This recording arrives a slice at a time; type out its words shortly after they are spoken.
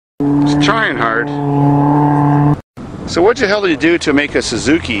Trying hard. So what the hell did you do to make a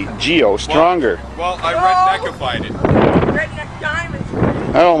Suzuki Geo stronger? Well, I redneckified it. Redneck diamonds.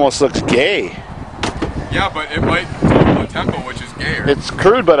 That almost looks gay. Yeah, but it might go a tempo, which is gayer. It's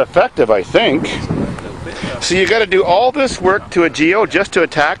crude but effective, I think. So you got to do all this work to a Geo just to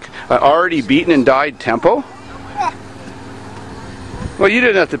attack an already beaten and dyed tempo? Well, you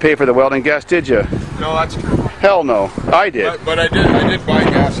didn't have to pay for the welding gas, did you? No, that's true. Hell no, I did. But I did buy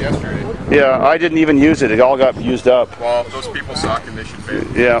gas yesterday. Yeah, I didn't even use it. It all got used up. Well, those people suck and they should pay.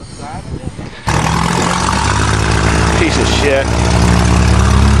 Yeah. Piece of shit.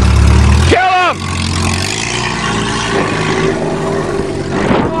 Kill him!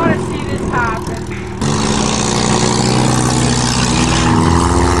 I want to see this happen.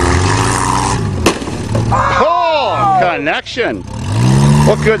 Oh! Connection!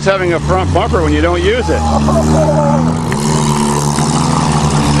 What good's having a front bumper when you don't use it?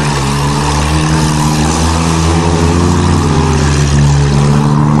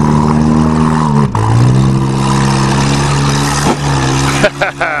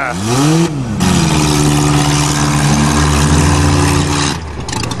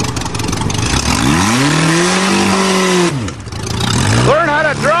 Learn how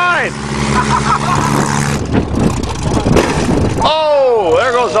to drive! Oh,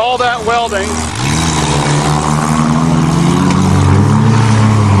 there goes all that welding.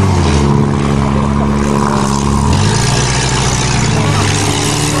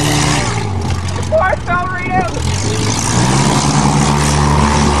 Poor Felrio.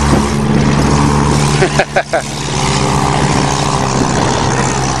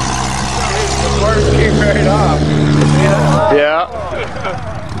 The bars came right off. Yeah.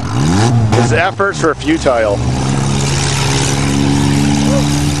 His efforts were futile.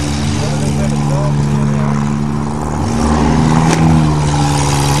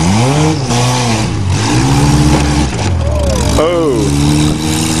 Oh.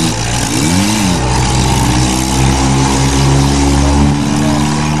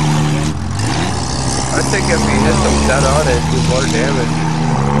 I think if he hit some dead on it, it'd do more damage.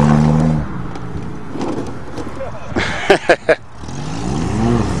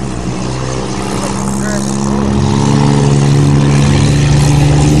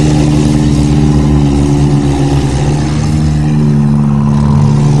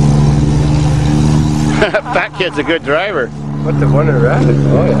 That kid's a good driver. What, the one in red?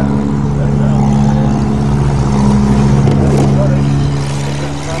 Oh yeah.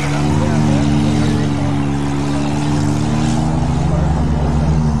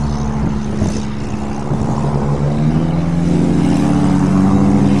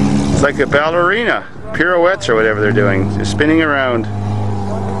 It's like a ballerina, pirouettes or whatever they're doing, just spinning around.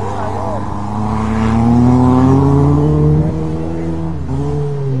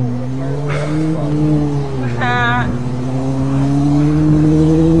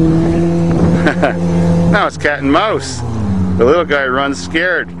 Now it's cat and mouse. The little guy runs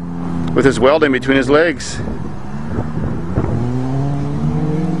scared with his welding between his legs.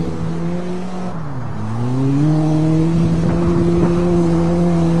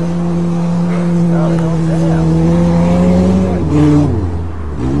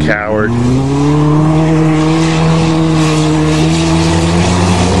 Coward.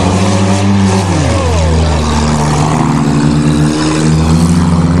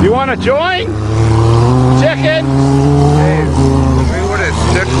 You want to join? Chicken? Hey, if we would have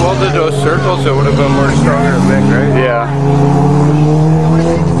stick welded those circles, it would have been more stronger than Mick, right? Yeah.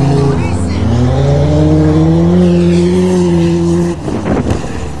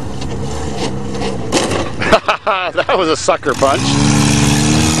 That was a sucker punch.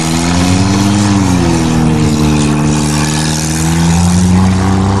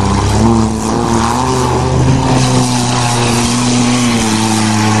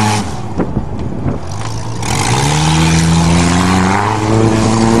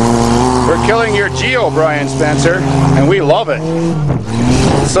 We're killing your Geo, Brian Spencer, and we love it.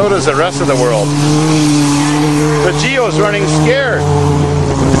 So does the rest of the world. The Geo's running scared.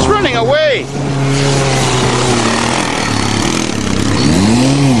 It's running away.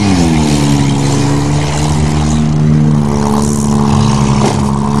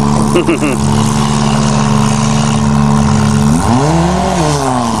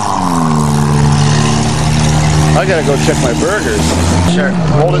 I gotta go check my burgers. Sure.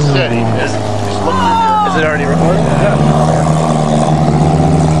 Hold it steady. Is it already recording? Yeah.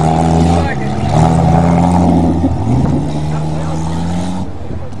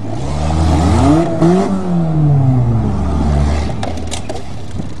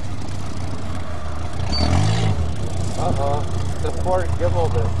 The Ford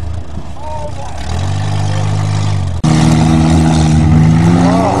gibbled it.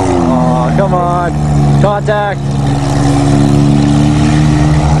 Oh, come on. Contact.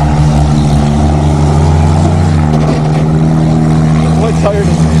 What tire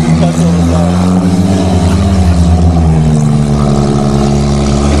does he touch all the time?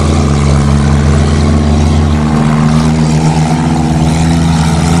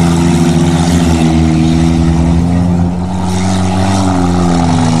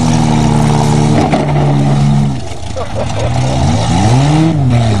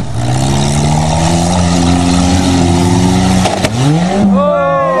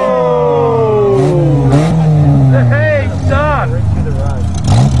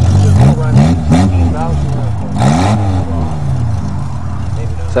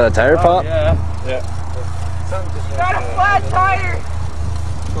 Is that a tire pop? Yeah. You got a flat tire.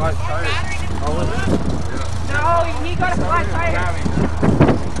 Flat tire. Oh, is it? No, he got a flat tire.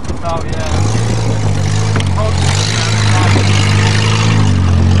 Oh, yeah.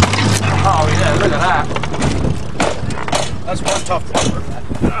 Oh, yeah, look at that. That's one tough bumper.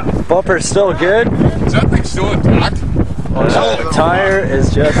 Bumper's still good. Is that thing still intact? The tire is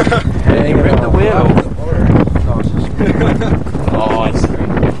just hanging Rip the on. wheel. Oh, I see.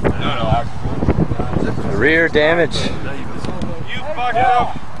 Rear damage. You fucked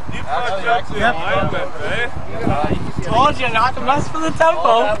up. You fucked up the alignment, eh? Told you not to mess with the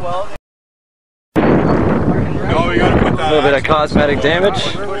tempo. No, we gotta put that. A little bit of cosmetic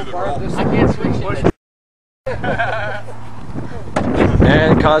damage.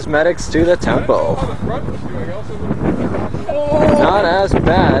 And cosmetics to the tempo. Not as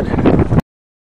bad.